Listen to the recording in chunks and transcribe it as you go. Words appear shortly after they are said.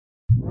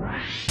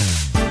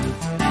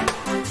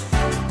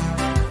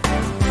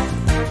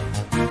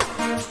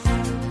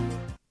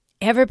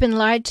Ever been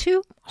lied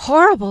to?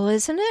 Horrible,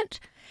 isn't it?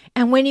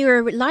 And when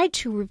you're lied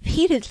to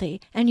repeatedly,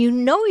 and you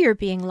know you're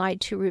being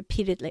lied to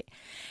repeatedly,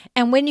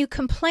 and when you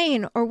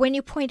complain, or when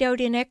you point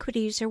out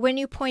inequities, or when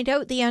you point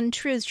out the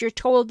untruths, you're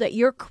told that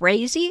you're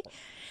crazy.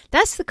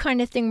 That's the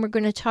kind of thing we're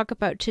going to talk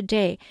about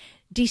today.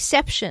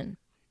 Deception,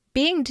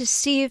 being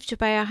deceived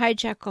by a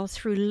hijackal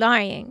through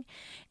lying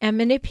and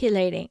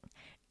manipulating,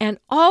 and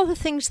all the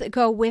things that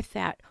go with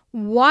that.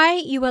 Why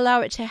you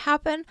allow it to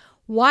happen,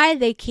 why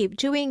they keep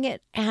doing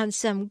it, and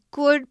some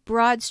good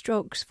broad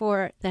strokes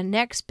for the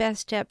next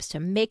best steps to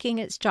making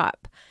it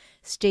stop.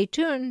 Stay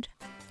tuned.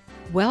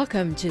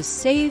 Welcome to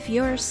Save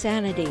Your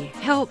Sanity,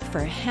 help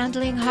for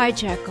handling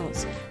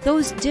hijackals,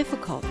 those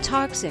difficult,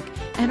 toxic,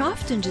 and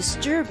often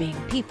disturbing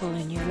people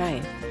in your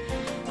life.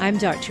 I'm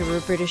Dr.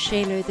 Rhoberta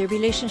Shaler, the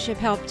Relationship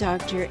Help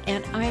Doctor,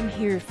 and I'm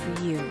here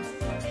for you.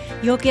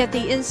 You'll get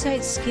the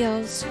insight,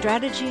 skills,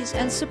 strategies,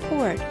 and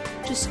support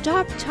to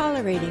stop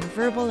tolerating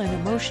verbal and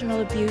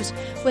emotional abuse,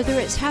 whether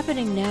it's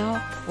happening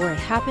now or it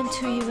happened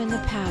to you in the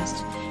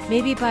past,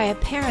 maybe by a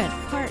parent,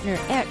 partner,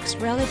 ex,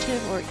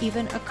 relative, or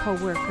even a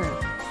coworker.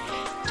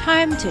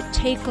 Time to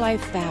take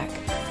life back,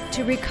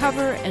 to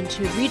recover and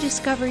to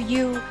rediscover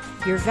you,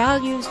 your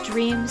values,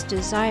 dreams,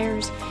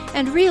 desires,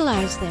 and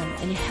realize them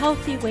in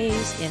healthy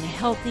ways in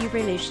healthy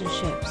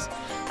relationships.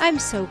 I'm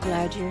so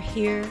glad you're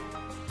here.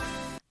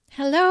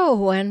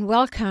 Hello and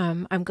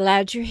welcome. I'm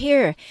glad you're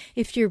here.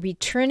 If you're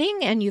returning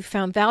and you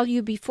found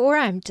value before,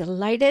 I'm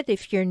delighted.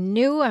 If you're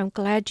new, I'm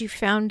glad you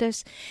found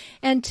us.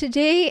 And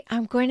today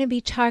I'm going to be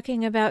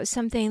talking about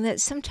something that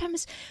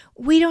sometimes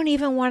we don't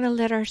even want to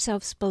let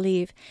ourselves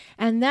believe,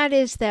 and that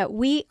is that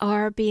we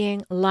are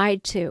being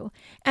lied to.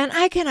 And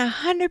I can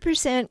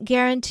 100%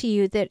 guarantee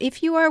you that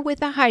if you are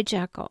with a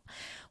hijackal,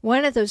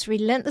 one of those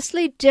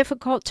relentlessly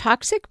difficult,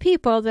 toxic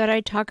people that I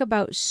talk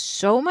about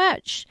so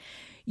much,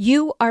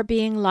 you are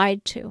being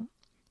lied to.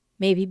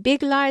 Maybe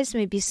big lies,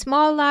 maybe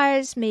small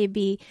lies,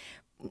 maybe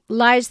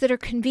lies that are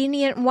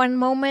convenient one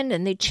moment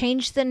and they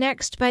change the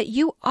next, but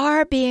you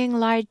are being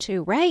lied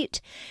to, right?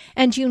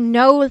 And you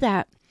know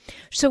that.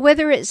 So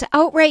whether it's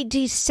outright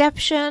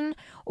deception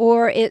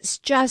or it's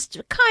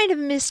just kind of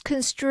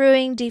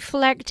misconstruing,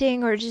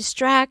 deflecting, or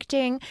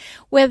distracting,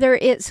 whether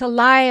it's a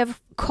lie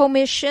of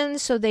commission,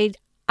 so they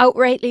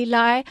outrightly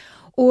lie,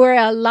 or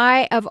a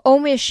lie of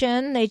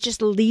omission, they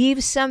just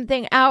leave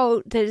something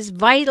out that is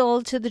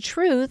vital to the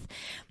truth,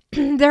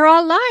 they're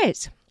all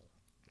lies.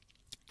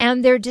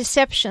 And they're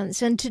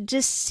deceptions. And to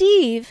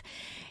deceive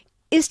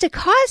is to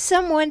cause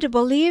someone to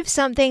believe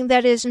something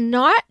that is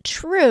not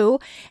true,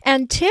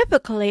 and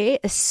typically,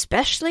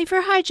 especially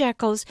for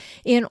hijackals,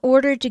 in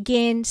order to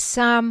gain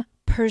some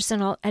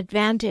personal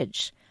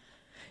advantage.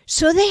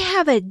 So they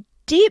have a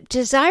deep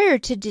desire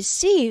to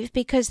deceive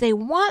because they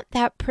want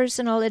that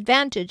personal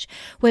advantage,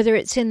 whether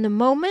it's in the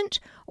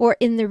moment or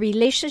in the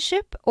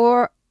relationship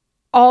or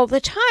all the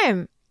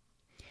time.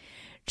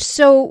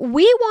 So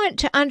we want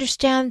to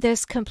understand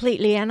this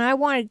completely, and I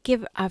want to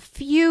give a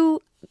few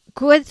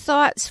good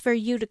thoughts for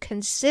you to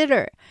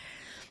consider,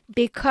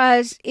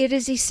 because it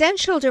is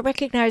essential to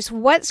recognize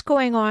what's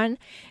going on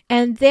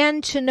and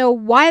then to know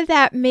why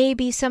that may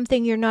be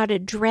something you're not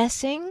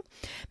addressing.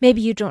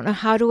 Maybe you don't know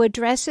how to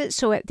address it.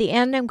 So at the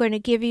end, I'm going to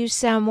give you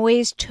some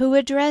ways to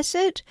address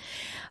it.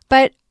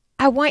 But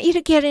I want you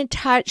to get in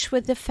touch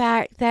with the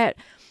fact that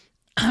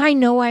I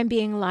know I'm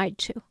being lied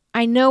to.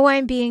 I know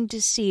I'm being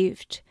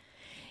deceived.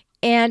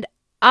 And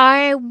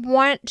I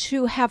want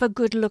to have a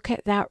good look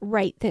at that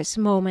right this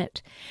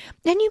moment.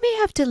 And you may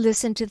have to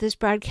listen to this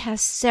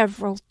broadcast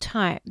several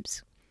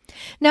times.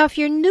 Now, if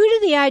you're new to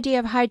the idea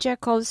of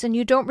hijackals and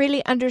you don't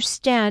really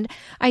understand,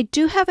 I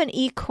do have an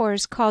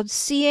e-course called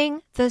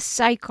Seeing the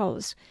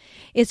Cycles.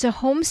 It's a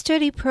home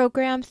study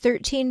program,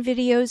 13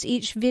 videos.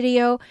 Each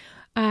video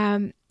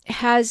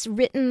has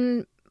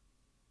written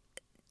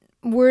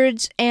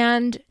words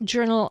and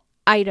journal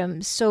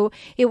items. So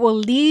it will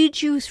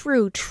lead you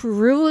through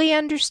truly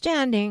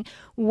understanding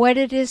what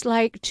it is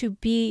like to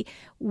be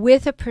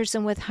with a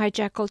person with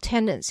hijackal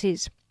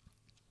tendencies.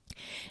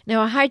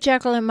 Now, a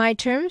hijackal in my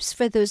terms,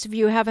 for those of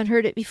you who haven't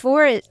heard it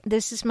before,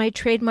 this is my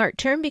trademark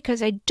term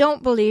because I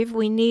don't believe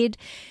we need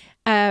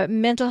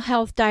mental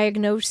health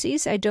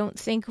diagnoses. I don't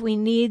think we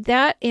need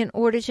that in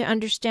order to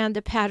understand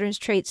the patterns,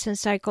 traits, and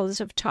cycles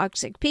of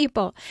toxic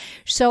people.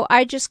 So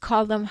I just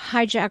call them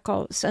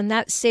hijackals, and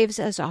that saves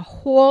us a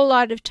whole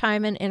lot of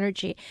time and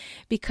energy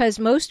because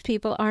most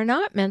people are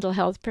not mental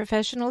health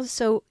professionals,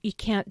 so you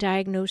can't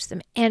diagnose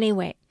them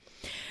anyway.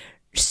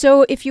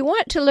 So if you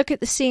want to look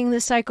at the Seeing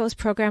the Cycles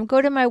program,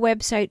 go to my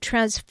website,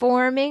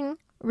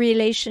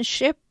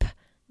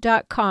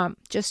 transformingrelationship.com,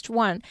 just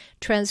one,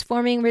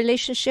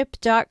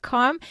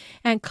 transformingrelationship.com,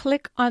 and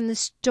click on the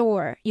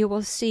store. You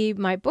will see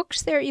my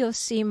books there. You'll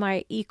see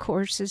my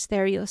e-courses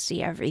there. You'll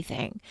see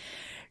everything.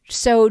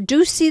 So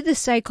do see the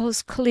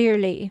cycles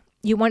clearly.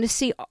 You want to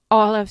see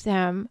all of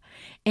them,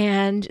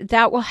 and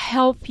that will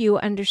help you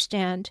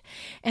understand.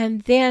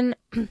 And then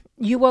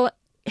you will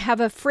have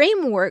a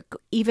framework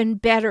even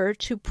better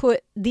to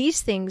put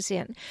these things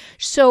in.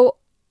 So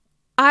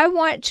I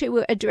want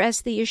to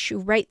address the issue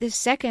right this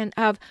second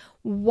of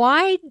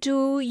why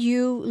do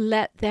you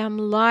let them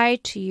lie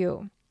to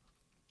you?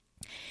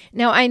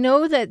 Now, I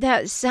know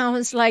that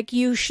sounds like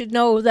you should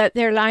know that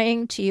they're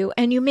lying to you,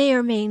 and you may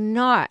or may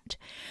not.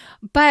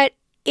 But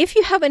if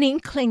you have an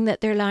inkling that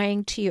they're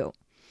lying to you,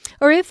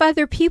 or if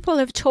other people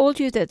have told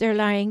you that they're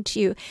lying to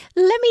you,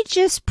 let me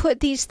just put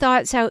these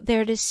thoughts out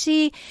there to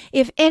see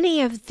if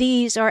any of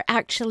these are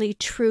actually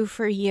true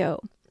for you.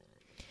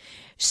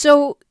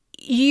 So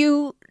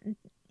you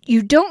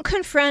don't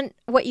confront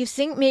what you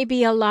think may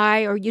be a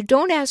lie, or you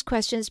don't ask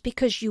questions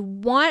because you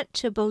want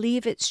to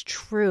believe it's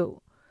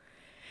true.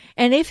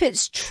 And if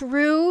it's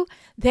true,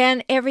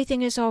 then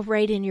everything is all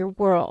right in your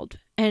world.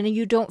 And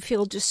you don't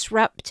feel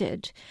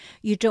disrupted.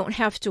 You don't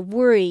have to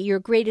worry. Your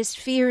greatest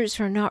fears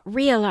are not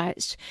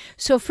realized.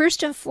 So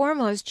first and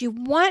foremost, you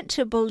want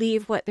to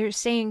believe what they're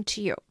saying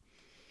to you.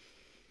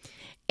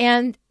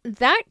 And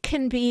that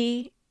can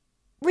be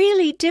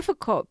really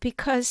difficult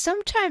because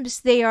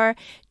sometimes they are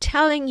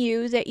telling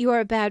you that you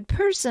are a bad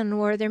person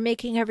or they're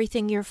making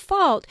everything your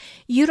fault.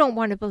 You don't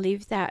want to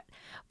believe that.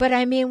 But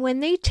I mean, when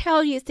they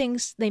tell you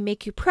things, they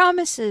make you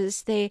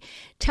promises, they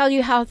tell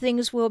you how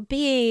things will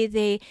be,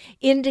 they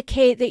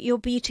indicate that you'll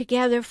be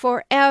together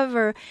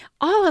forever.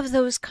 All of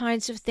those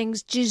kinds of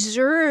things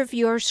deserve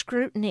your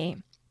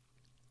scrutiny.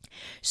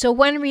 So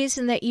one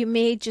reason that you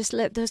may just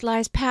let those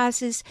lies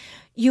pass is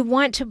you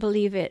want to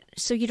believe it,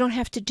 so you don't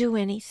have to do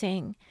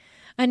anything.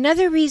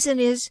 Another reason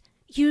is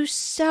you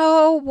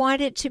so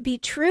want it to be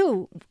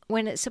true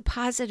when it's a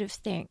positive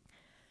thing.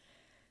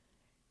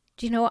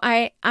 You know,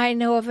 I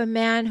know of a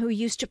man who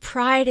used to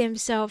pride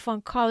himself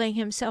on calling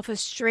himself a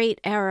straight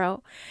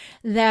arrow,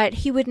 that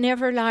he would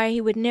never lie,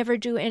 he would never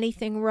do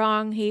anything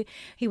wrong, he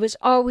was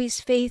always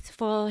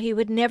faithful, he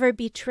would never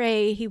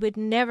betray, he would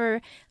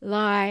never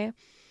lie.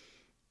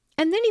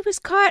 And then he was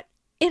caught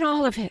in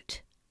all of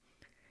it.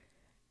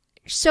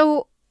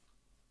 So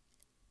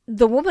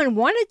the woman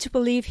wanted to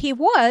believe he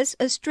was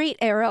a straight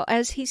arrow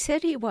as he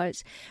said he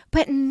was,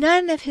 but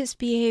none of his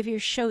behavior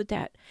showed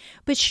that.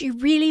 But she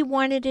really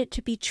wanted it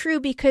to be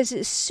true because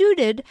it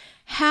suited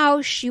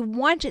how she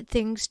wanted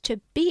things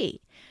to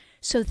be.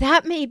 So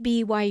that may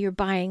be why you're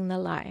buying the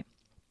lie.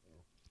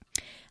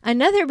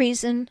 Another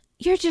reason,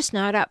 you're just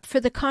not up for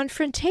the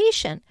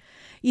confrontation.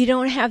 You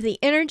don't have the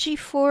energy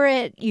for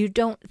it. You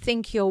don't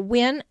think you'll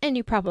win, and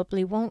you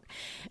probably won't.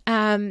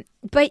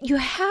 But you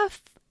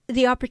have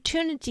the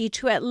opportunity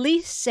to at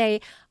least say,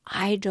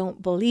 I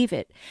don't believe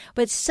it.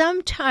 But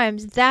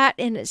sometimes that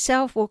in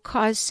itself will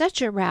cause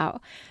such a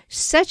row,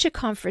 such a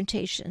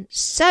confrontation,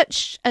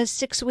 such a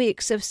 6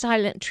 weeks of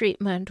silent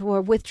treatment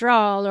or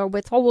withdrawal or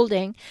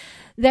withholding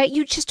that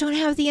you just don't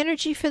have the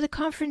energy for the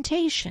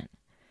confrontation.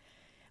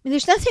 I mean,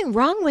 there's nothing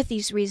wrong with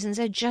these reasons.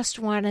 I just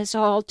want us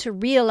all to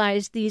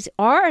realize these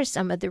are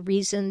some of the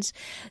reasons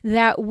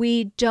that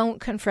we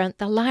don't confront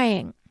the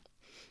lying.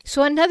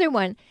 So another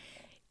one,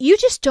 you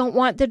just don't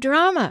want the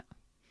drama.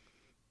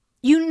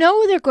 You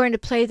know they're going to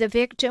play the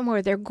victim,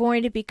 or they're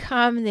going to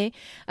become the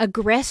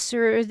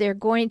aggressor. They're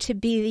going to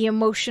be the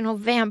emotional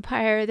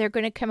vampire. They're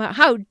going to come out,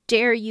 how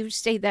dare you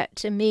say that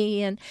to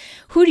me? And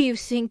who do you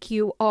think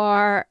you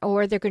are?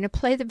 Or they're going to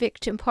play the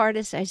victim part,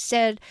 as I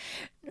said.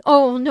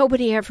 Oh,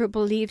 nobody ever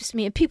believes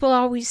me. And people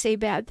always say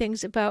bad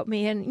things about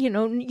me. And,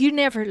 you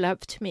never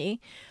loved me.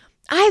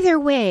 Either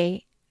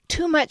way,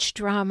 too much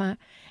drama.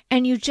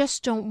 And you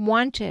just don't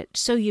want it,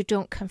 so you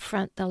don't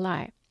confront the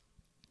lie.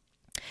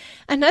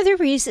 Another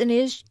reason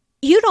is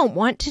you don't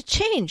want to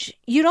change.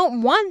 You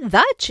don't want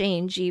the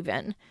change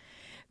even,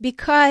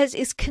 because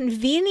it's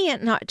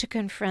convenient not to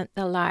confront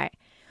the lie.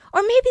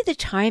 Or maybe the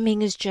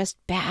timing is just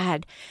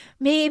bad.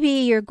 Maybe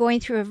you're going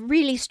through a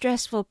really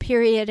stressful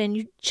period and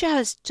you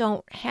just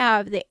don't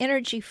have the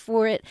energy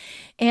for it,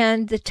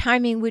 and the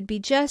timing would be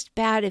just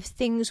bad if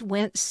things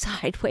went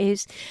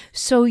sideways,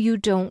 so you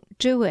don't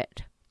do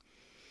it.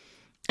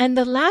 And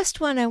the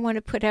last one I want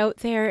to put out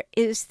there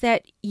is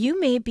that you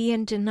may be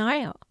in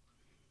denial.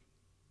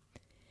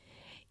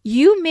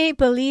 You may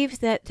believe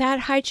that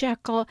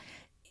hijackal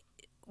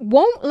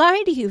won't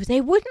lie to you.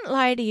 They wouldn't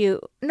lie to you.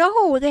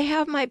 No, they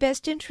have my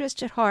best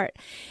interest at heart.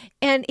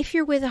 And if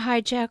you're with a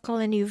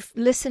hijackal and you've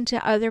listened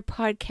to other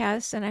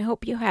podcasts, and I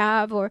hope you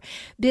have, or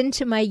been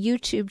to my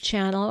YouTube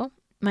channel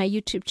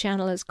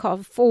is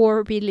called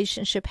For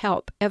Relationship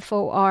Help,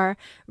 FOR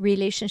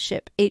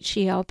Relationship,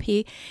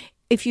 HELP.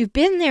 If you've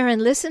been there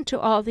and listened to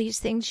all these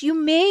things, you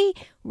may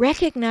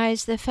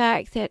recognize the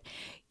fact that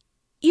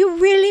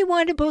you really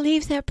want to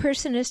believe that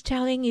person is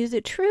telling you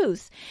the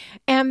truth.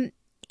 And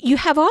you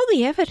have all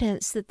the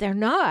evidence that they're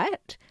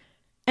not.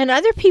 And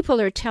other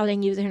people are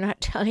telling you they're not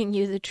telling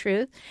you the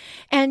truth.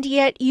 And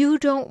yet you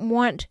don't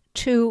want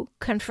to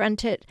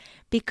confront it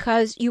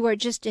because you are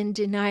just in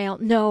denial.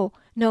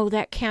 No,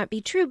 that can't be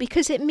true,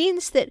 because it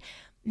means that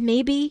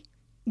maybe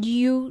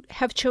you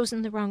have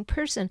chosen the wrong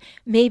person.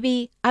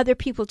 Maybe other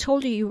people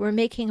told you were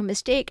making a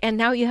mistake, and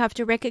now you have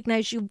to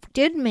recognize you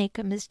did make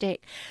a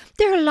mistake.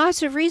 There are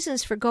lots of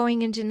reasons for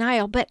going in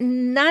denial, but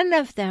none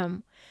of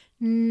them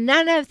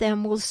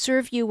will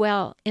serve you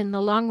well in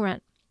the long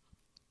run.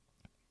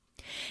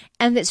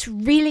 And it's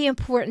really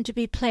important to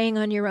be playing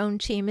on your own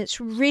team. It's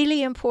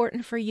really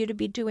important for you to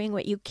be doing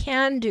what you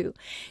can do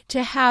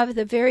to have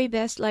the very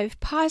best life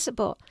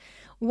possible,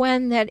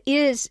 one that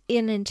is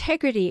in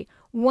integrity,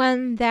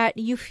 one that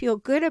you feel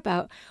good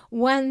about,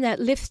 one that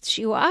lifts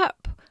you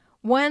up,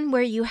 one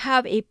where you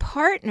have a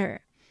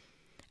partner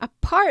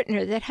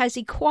that has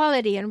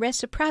equality and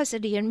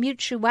reciprocity and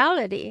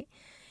mutuality,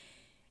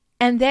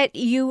 and that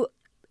you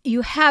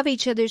have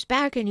each other's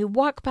back and you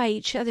walk by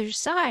each other's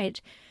side.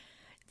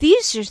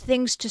 These are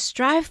things to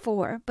strive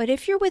for. But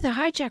if you're with a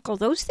hijackal,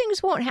 those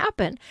things won't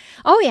happen.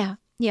 Oh,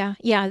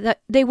 yeah,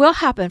 they will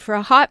happen for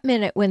a hot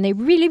minute when they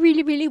really,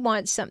 really, really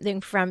want something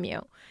from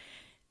you.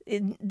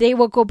 They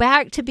will go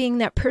back to being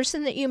that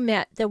person that you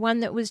met, the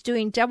one that was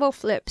doing double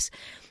flips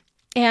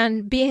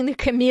and being the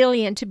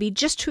chameleon to be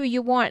just who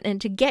you want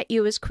and to get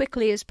you as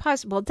quickly as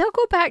possible. They'll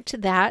go back to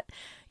that.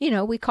 You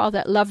know, we call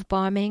that love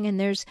bombing, and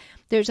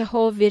there's a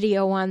whole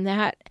video on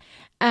that.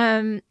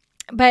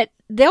 But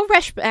they'll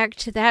rush back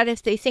to that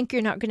if they think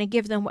you're not going to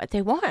give them what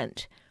they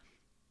want.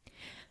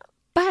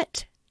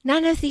 But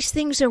none of these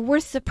things are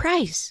worth the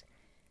price.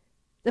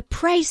 The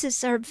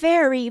prices are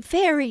very,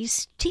 very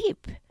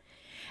steep.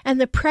 And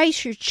the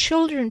price your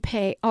children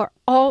pay are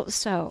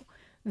also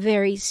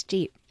very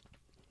steep.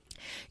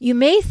 You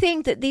may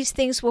think that these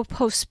things will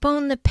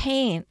postpone the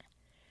pain.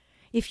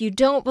 If you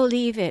don't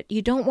believe it,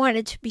 you don't want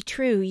it to be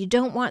true, you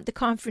don't want the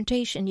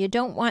confrontation, you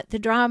don't want the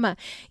drama,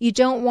 you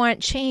don't want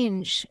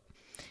change.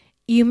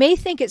 You may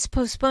think it's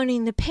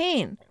postponing the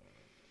pain.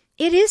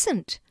 It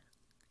isn't.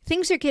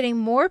 Things are getting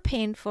more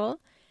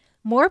painful,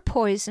 more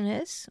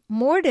poisonous,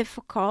 more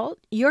difficult.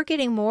 You're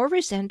getting more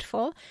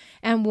resentful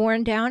and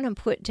worn down and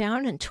put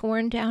down and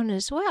torn down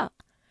as well.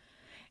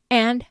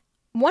 And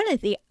one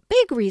of the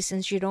big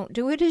reasons you don't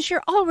do it is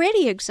you're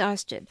already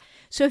exhausted.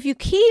 So if you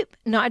keep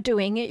not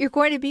doing it, you're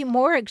going to be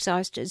more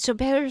exhausted. So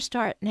better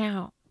start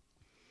now.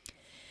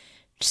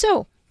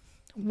 So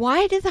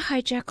why do the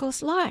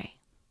hijackals lie?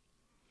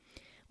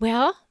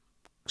 Well,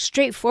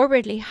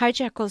 straightforwardly,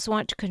 hijackals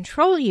want to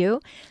control you.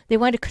 They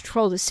want to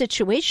control the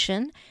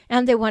situation,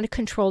 and they want to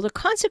control the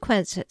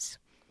consequences.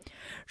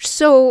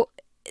 So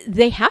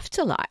they have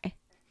to lie,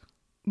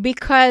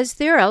 because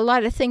there are a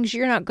lot of things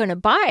you're not going to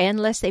buy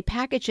unless they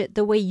package it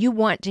the way you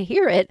want to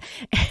hear it,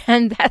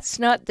 and that's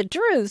not the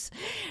truth.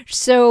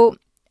 So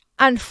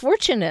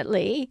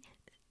unfortunately,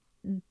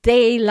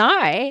 they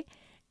lie,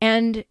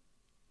 and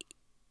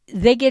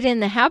they get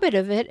in the habit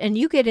of it, and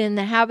you get in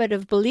the habit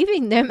of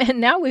believing them,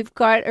 and now we've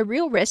got a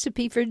real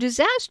recipe for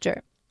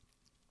disaster.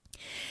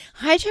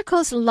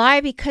 Hijackals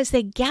lie because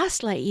they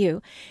gaslight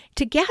you.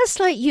 To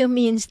gaslight you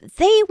means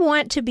they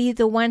want to be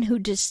the one who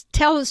just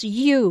tells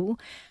you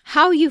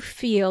how you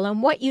feel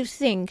and what you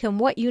think and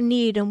what you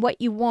need and what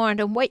you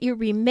want and what you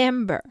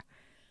remember.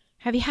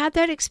 Have you had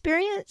that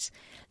experience?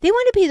 They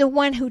want to be the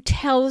one who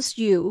tells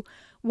you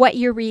what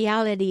your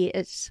reality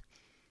is.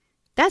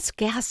 That's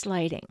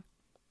gaslighting.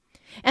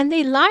 And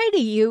they lie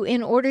to you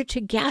in order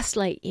to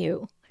gaslight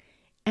you.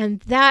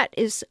 And that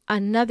is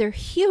another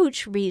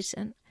huge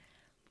reason.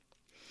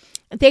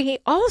 They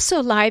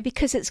also lie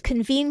because it's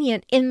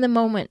convenient in the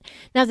moment.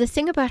 Now, the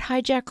thing about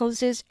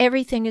hijackals is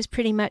everything is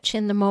pretty much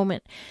in the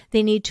moment.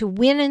 They need to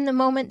win in the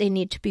moment. They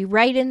need to be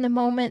right in the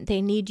moment.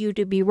 They need you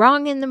to be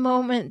wrong in the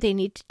moment. They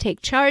need to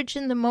take charge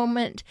in the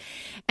moment.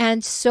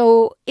 And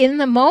so in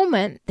the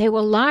moment, they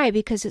will lie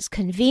because it's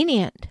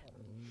convenient.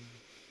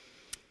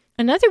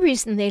 Another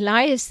reason they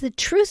lie is the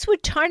truth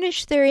would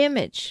tarnish their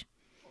image.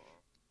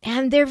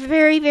 And they're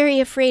very,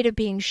 very afraid of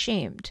being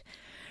shamed.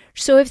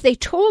 So if they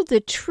told the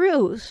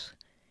truth,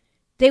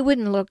 they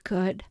wouldn't look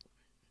good.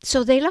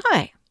 So they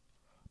lie.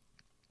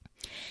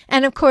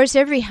 And of course,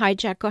 every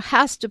hijackal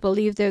has to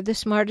believe they're the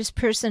smartest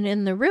person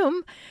in the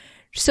room.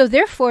 So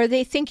therefore,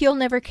 they think you'll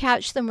never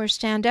catch them or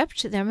stand up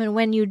to them. And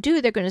when you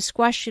do, they're going to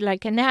squash you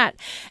like a gnat.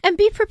 And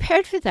be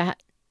prepared for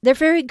that. They're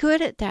very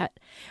good at that.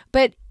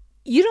 But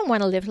you don't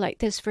want to live like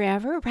this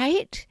forever,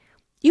 right?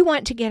 You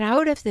want to get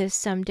out of this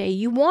someday.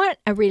 You want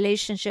a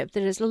relationship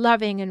that is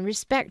loving and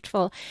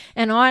respectful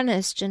and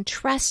honest and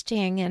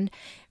trusting and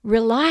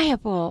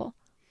reliable.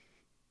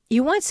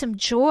 You want some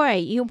joy.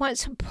 You want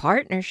some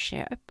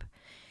partnership.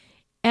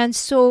 And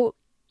so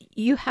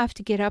you have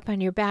to get up on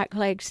your back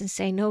legs and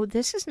say, no,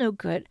 this is no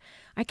good.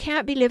 I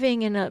can't be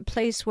living in a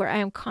place where I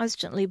am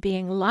constantly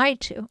being lied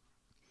to.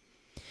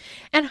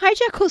 And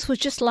hijackals will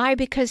just lie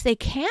because they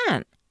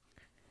can.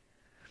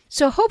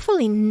 So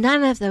hopefully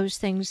none of those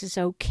things is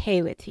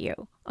okay with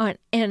you on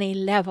any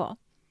level.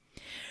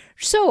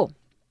 So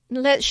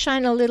let's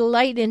shine a little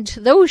light into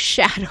those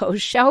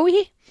shadows, shall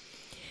we?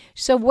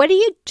 So what do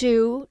you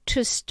do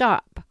to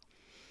stop?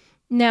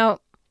 Now,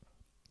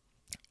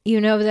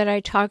 you know that I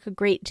talk a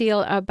great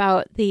deal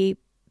about the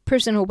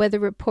personal weather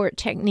report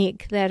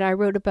technique that I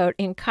wrote about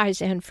in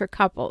Kaizen for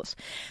Couples.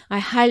 I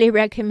highly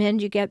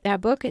recommend you get that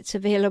book. It's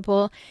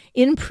available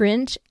in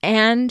print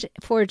and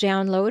for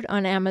download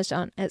on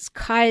Amazon. It's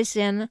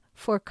Kaizen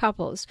for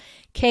Couples,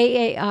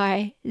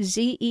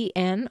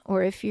 Kaizen,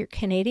 or if you're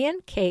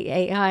Canadian,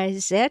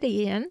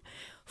 Kaizen,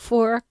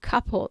 for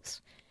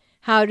couples.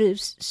 How to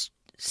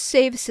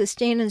save,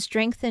 sustain, and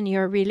strengthen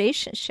your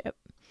relationship.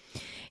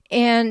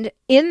 And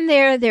in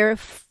there, they're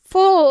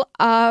full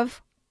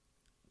of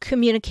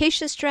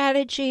communication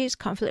strategies,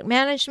 conflict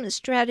management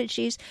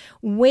strategies,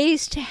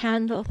 ways to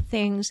handle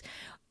things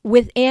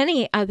with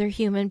any other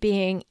human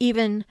being,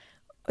 even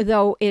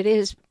though it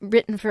is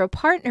written for a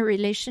partner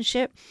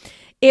relationship.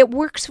 It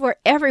works for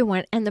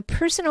everyone. And the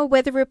personal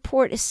weather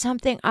report is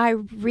something I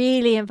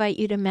really invite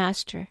you to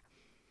master.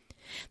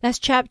 That's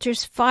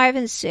chapters 5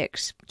 and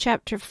 6.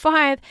 Chapter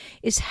 5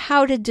 is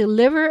how to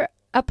deliver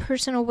a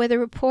personal weather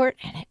report,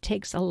 and it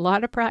takes a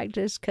lot of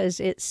practice because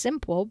it's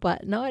simple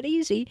but not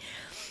easy.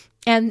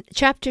 And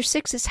chapter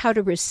 6 is how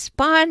to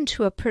respond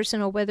to a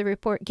personal weather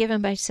report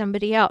given by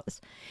somebody else.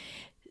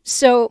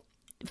 So,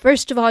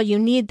 first of all, you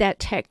need that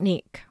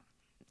technique.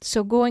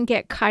 So go and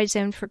get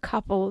Kaizen for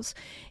Couples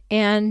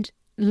and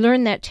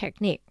learn that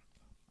technique.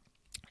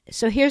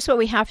 So here's what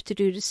we have to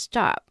do to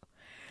stop.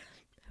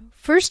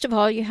 First of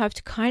all, you have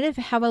to kind of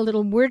have a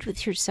little word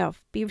with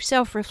yourself. Be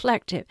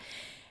self-reflective.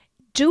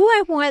 Do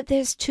I want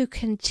this to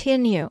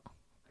continue?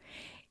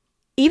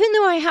 Even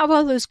though I have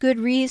all those good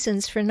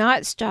reasons for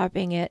not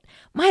stopping it,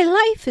 my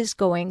life is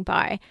going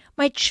by.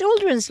 My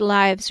children's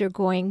lives are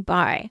going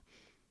by.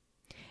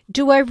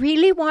 Do I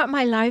really want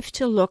my life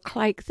to look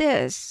like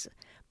this?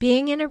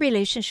 Being in a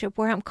relationship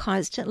where I'm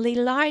constantly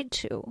lied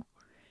to.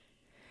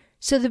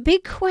 So the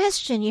big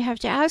question you have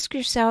to ask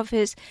yourself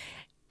is,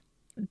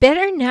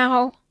 better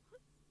now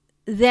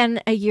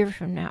than a year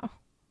from now.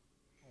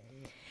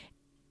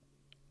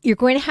 You're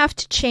going to have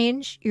to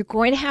change. You're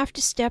going to have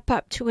to step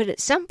up to it at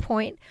some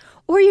point,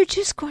 or you're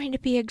just going to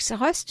be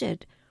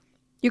exhausted.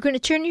 You're going to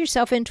turn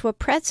yourself into a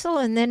pretzel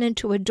and then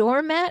into a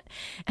doormat,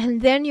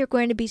 and then you're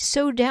going to be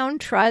so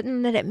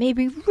downtrodden that it may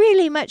be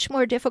really much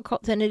more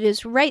difficult than it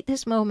is right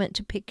this moment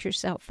to pick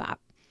yourself up.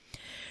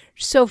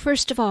 So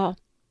first of all,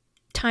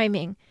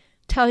 timing.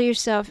 Tell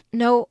yourself,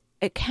 no,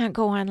 it can't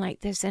go on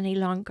like this any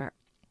longer.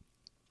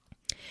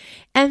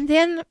 And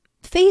then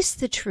face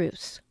the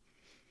truth.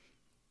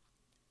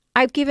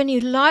 I've given you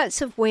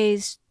lots of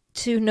ways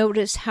to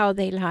notice how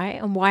they lie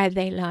and why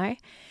they lie.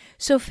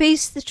 So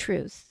face the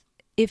truth.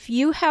 If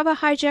you have a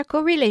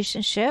hijackal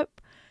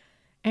relationship,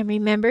 and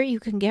remember, you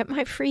can get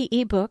my free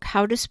ebook,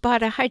 How to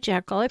Spot a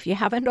Hijackal. If you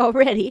haven't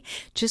already,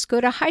 just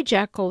go to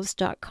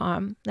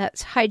hijackals.com.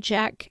 That's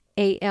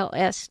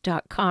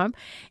hijackals.com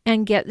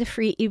and get the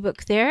free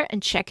ebook there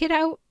and check it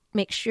out.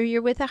 Make sure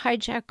you're with a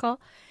hijackal.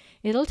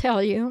 It'll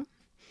tell you.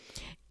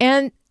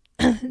 And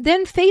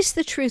then face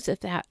the truth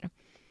of that.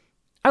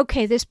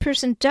 Okay, this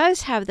person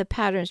does have the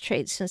patterns,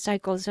 traits, and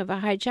cycles of a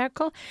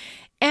hijackal,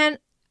 and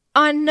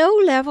on no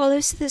level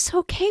is this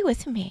okay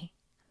with me.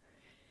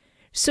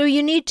 So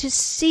you need to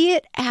see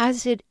it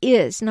as it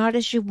is, not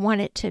as you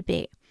want it to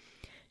be.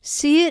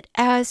 See it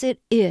as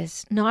it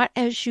is, not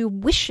as you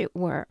wish it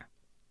were.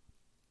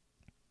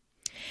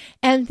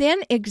 And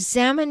then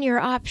examine your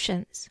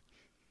options.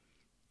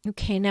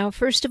 Okay, now,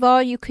 first of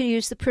all, you could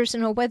use the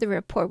personal weather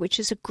report, which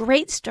is a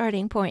great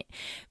starting point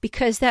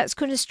because that's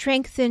going to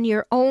strengthen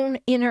your own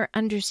inner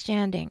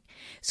understanding.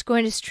 It's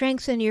going to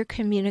strengthen your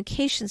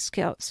communication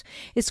skills.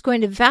 It's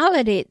going to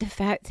validate the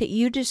fact that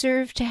you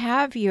deserve to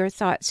have your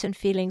thoughts and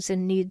feelings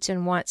and needs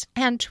and wants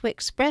and to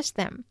express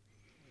them.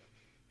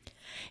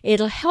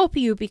 It'll help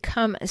you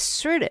become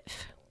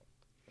assertive.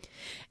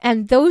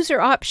 And those are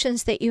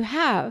options that you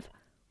have.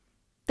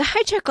 The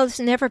hijackal is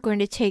never going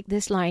to take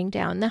this lying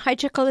down. The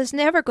hijackal is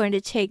never going to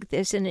take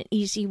this in an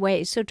easy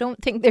way. So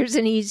don't think there's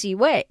an easy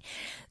way.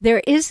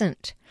 There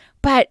isn't.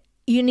 But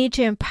you need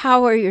to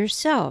empower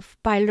yourself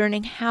by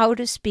learning how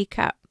to speak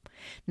up.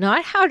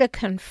 Not how to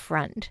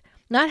confront.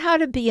 Not how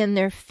to be in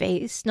their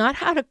face. Not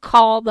how to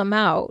call them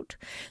out.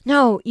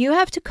 No, you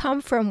have to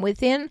come from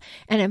within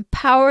and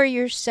empower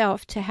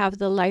yourself to have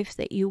the life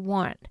that you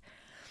want.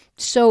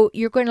 So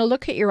you're going to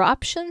look at your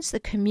options, the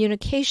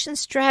communication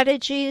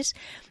strategies.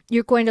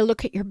 You're going to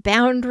look at your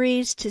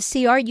boundaries to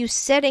see, are you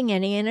setting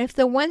any? And if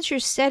the ones you're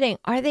setting,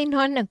 are they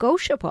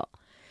non-negotiable?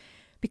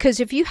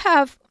 Because if you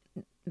have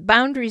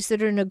boundaries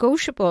that are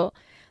negotiable,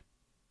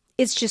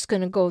 it's just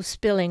going to go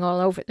spilling all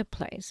over the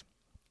place.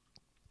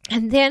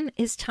 And then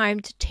it's time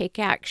to take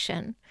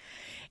action.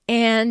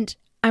 And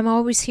I'm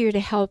always here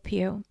to help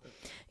you.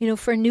 You know,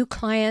 for new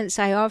clients,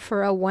 I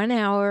offer a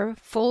 1-hour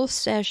full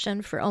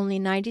session for only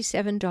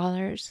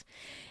 $97.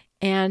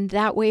 And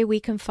that way we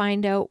can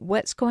find out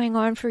what's going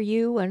on for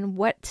you and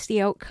what's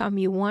the outcome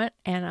you want.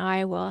 And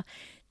I will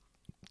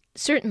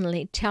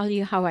certainly tell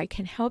you how I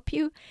can help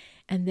you.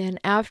 And then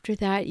after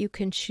that, you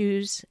can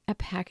choose a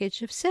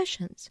package of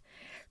sessions.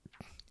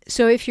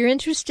 So if you're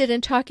interested in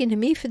talking to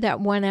me for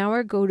that 1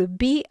 hour, go to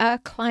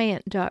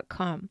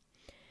beaclient.com.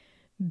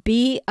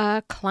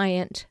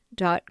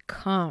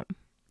 beaclient.com.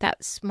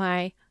 That's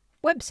my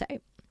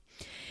website,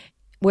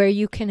 where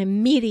you can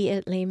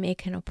immediately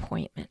make an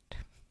appointment.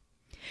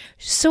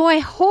 So I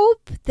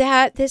hope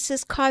that this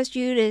has caused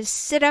you to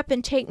sit up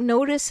and take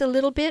notice a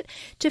little bit,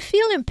 to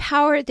feel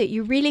empowered that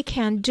you really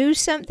can do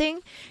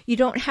something. You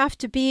don't have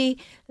to be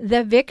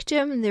the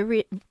victim,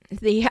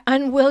 the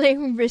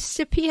unwilling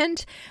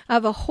recipient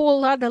of a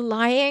whole lot of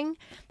lying.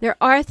 There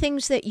are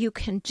things that you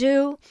can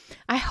do.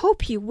 I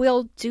hope you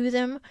will do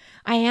them.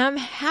 I am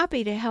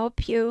happy to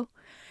help you.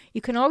 You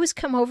can always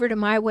come over to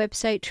my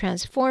website,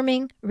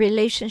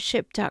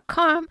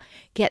 transformingrelationship.com,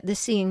 get the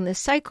Seeing the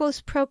Cycles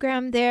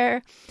program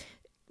there,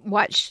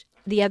 watch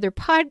the other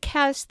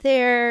podcasts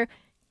there.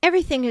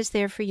 Everything is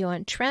there for you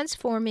on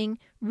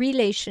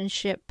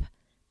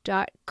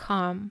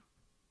transformingrelationship.com.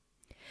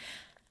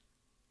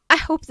 I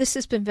hope this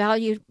has been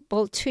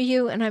valuable to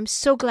you, and I'm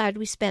so glad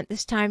we spent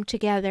this time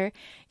together.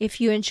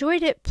 If you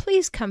enjoyed it,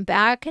 please come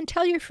back and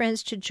tell your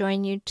friends to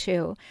join you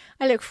too.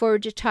 I look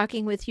forward to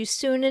talking with you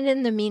soon, and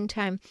in the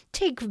meantime,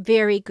 take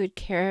very good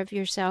care of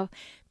yourself,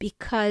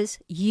 because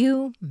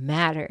you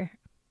matter.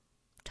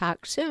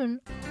 Talk soon.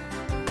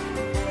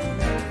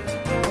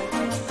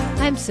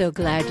 I'm so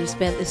glad you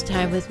spent this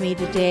time with me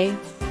today.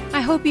 I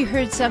hope you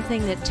heard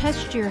something that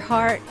touched your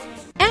heart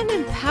and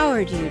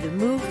empowered you to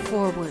move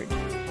forward.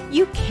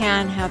 You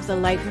can have the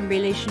life and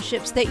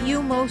relationships that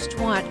you most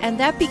want, and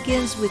that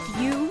begins with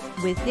you,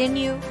 within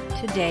you,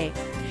 today.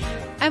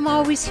 I'm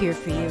always here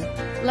for you.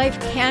 Life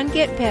can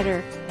get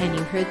better, and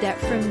you heard that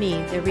from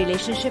me, the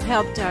Relationship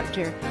Help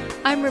Doctor.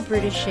 I'm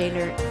Rhoberta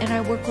Shaler, and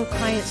I work with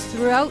clients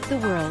throughout the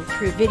world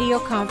through video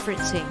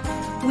conferencing.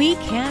 We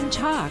can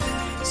talk.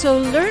 So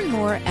learn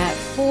more at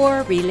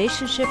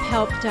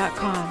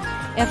forrelationshiphelp.com,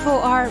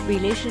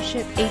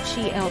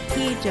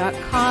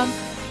 forrelationshiphelp.com,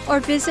 or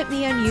visit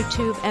me on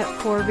YouTube at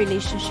For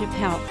Relationship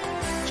Help.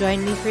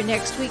 Join me for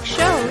next week's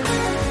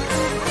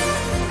show.